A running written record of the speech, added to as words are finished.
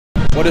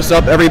What is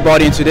up,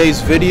 everybody? In today's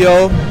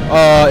video,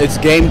 it's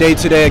game day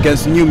today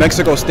against New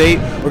Mexico State.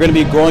 We're going to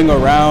be going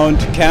around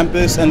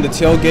campus and the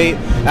tailgate,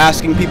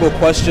 asking people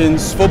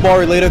questions,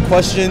 football-related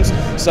questions,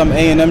 some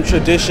A&M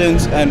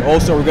traditions, and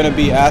also we're going to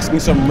be asking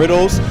some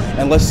riddles,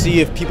 and let's see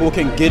if people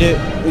can get it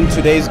in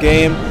today's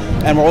game.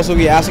 And we're also going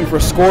to be asking for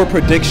score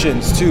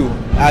predictions, too,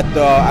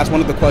 as one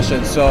of the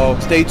questions. So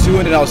stay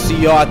tuned, and I'll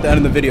see y'all at the end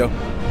of the video.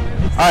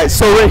 All right,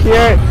 so we're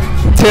here,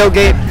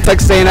 tailgate,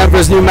 Texas A&M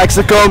versus New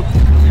Mexico,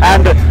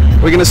 and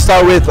we're going to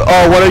start with,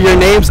 what are your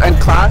names and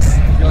class?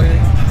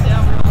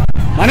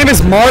 My name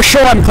is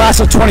Marshall. I'm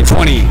class of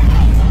 2020.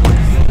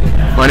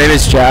 My name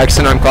is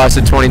Jackson. I'm class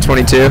of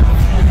 2022.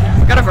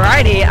 Got a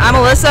variety. I'm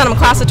Alyssa, and I'm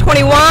class of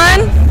 21.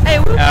 Hey,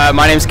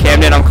 my name's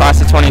Camden. I'm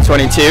class of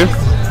 2022.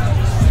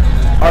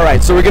 All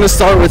right, so we're going to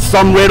start with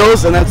some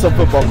riddles and then some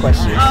football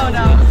questions. Oh,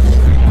 no.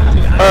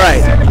 All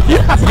right,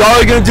 y'all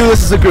are going to do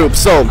this as a group.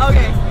 So,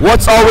 Okay.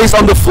 What's always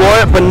on the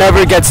floor but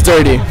never gets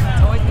dirty?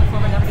 Always on the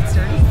floor, but never gets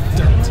dirty.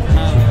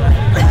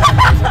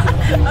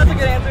 That's a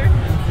good answer.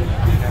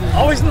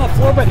 Always on the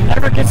floor, but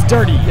never gets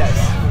dirty. Yes.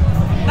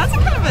 That's a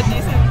kind of a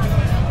decent.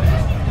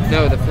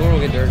 No, the floor will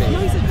get dirty.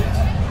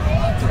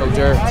 Oh,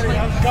 dirt. I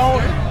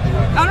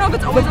don't know if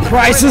it's always on the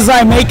Prices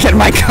I make at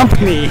my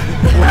company.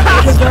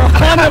 Because they're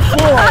on the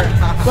floor,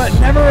 but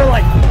never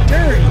like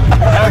dirty.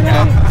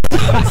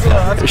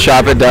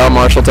 Shop at Dell,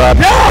 Marshall Top.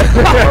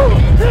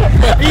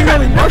 Email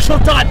me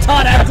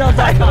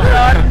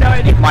Marshall.todd@dell.com. No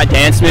idea. My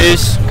dance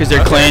moves, because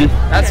they're clean.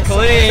 That's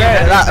clean.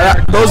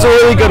 Those are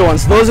really good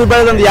ones. Those are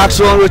better than the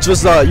actual one, which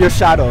was your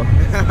shadow. Oh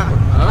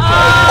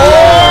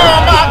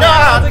my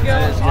God!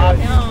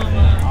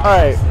 All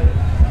right.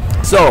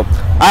 So,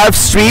 I have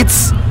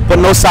streets, but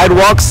no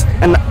sidewalks,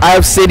 and I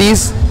have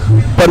cities,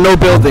 but no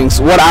buildings.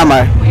 What am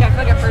I? Wait, I feel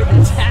like I've heard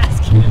this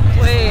task.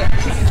 Wait,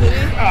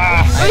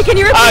 wait, can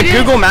you repeat it?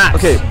 Google Maps.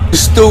 Okay.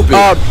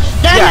 Stupid.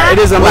 Yeah, it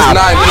is a map.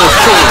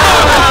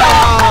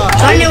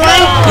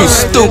 You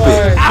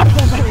stupid.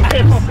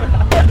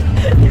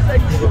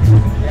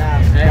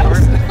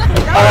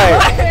 All right.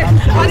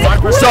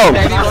 So,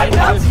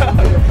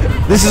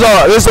 this is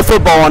a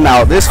football one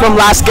now. This is from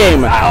last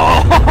game.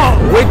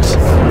 Which?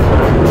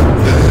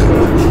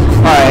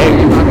 All right.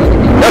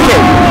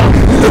 Okay.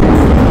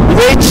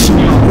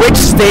 Which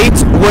state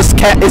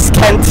is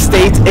Kent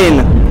State in?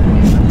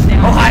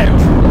 Ohio.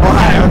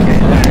 Okay.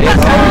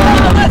 Let's go,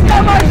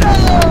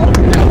 Marshall!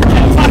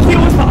 Kentucky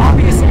was the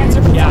obvious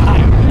answer, but yeah,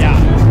 Ohio. Yeah.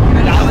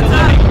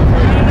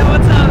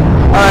 What's up?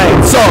 All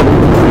right. So,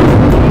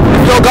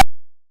 if you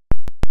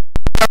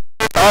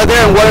are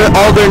there, and what are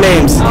all their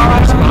names?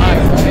 Five.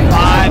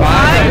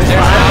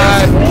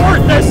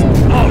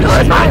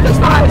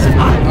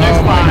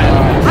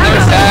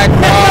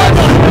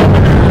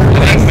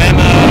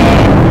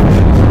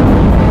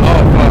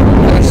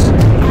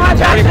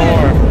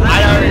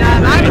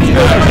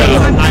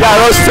 Yeah,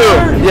 those two.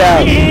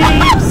 Yeah.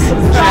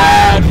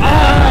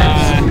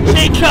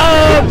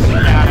 Jacob.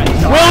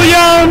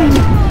 William.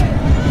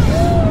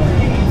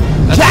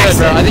 That's good,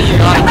 bro. I think you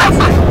got it.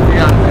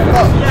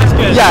 That's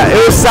good. Yeah,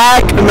 it was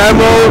Zach,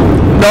 Memo,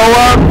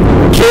 Noah,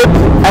 Kip,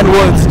 and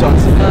Woods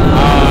Johnson.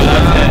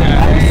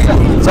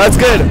 So that's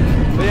good.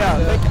 But yeah.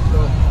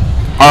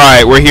 All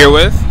right, we're here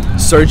with,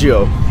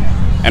 Sergio.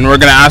 and we're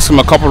gonna ask him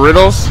a couple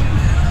riddles.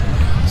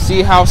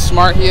 See how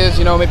smart he is.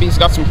 You know, maybe he's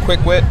got some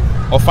quick wit.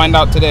 We'll find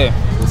out today.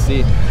 We'll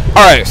see.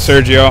 All right,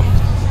 Sergio.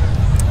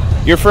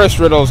 Your first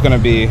riddle is gonna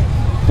be,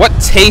 what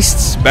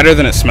tastes better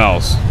than it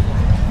smells?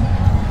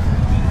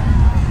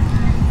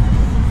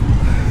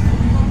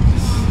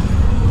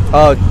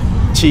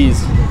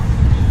 Cheese.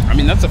 I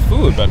mean, that's a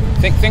food, but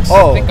think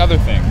other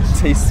things.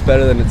 Tastes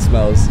better than it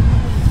smells.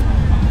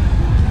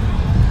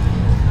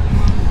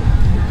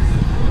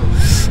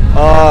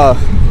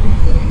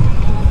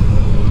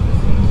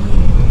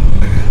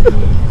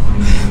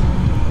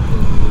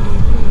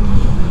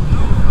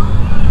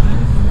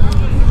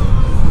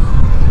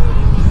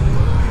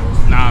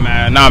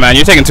 Nah, man,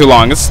 you're taking too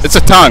long. It's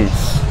a tongue.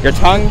 Your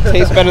tongue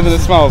tastes better than it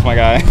smells, my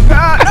guy.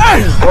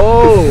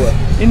 Oh.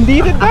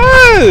 Indeed it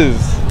does.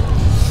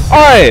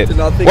 All right.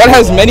 What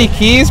has many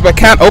keys but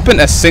can't open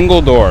a single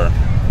door?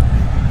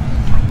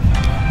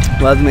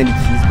 Well, that's many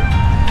keys.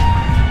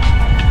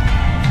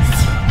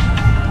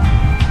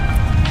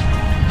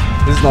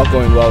 This is not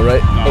going well,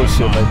 right? No, Oh it's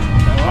shit! not.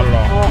 Not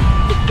at all.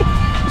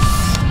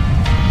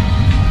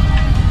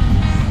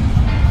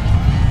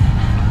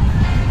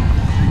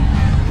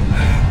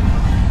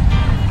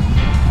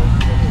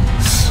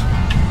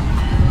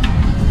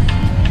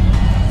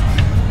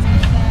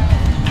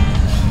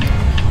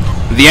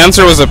 The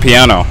answer was a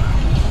piano.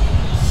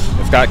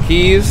 It's got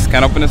keys,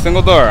 can't open a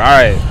single door. All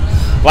right,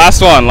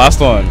 last one.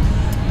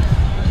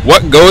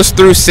 What goes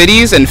through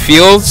cities and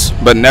fields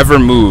but never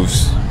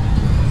moves?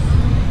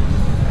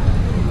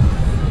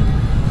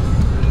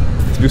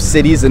 Through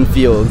cities and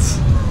fields,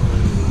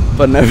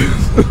 but never.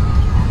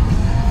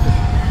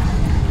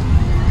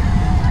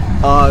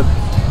 I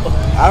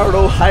don't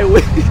know,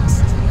 highways.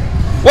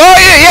 Well,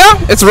 yeah,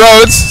 it's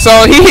roads.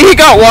 So he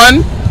got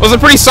one. It was a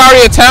pretty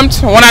sorry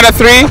attempt, 1 out of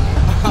 3.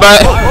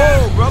 But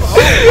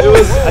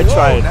I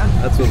tried.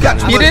 That's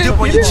what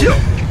He did?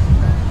 Chill.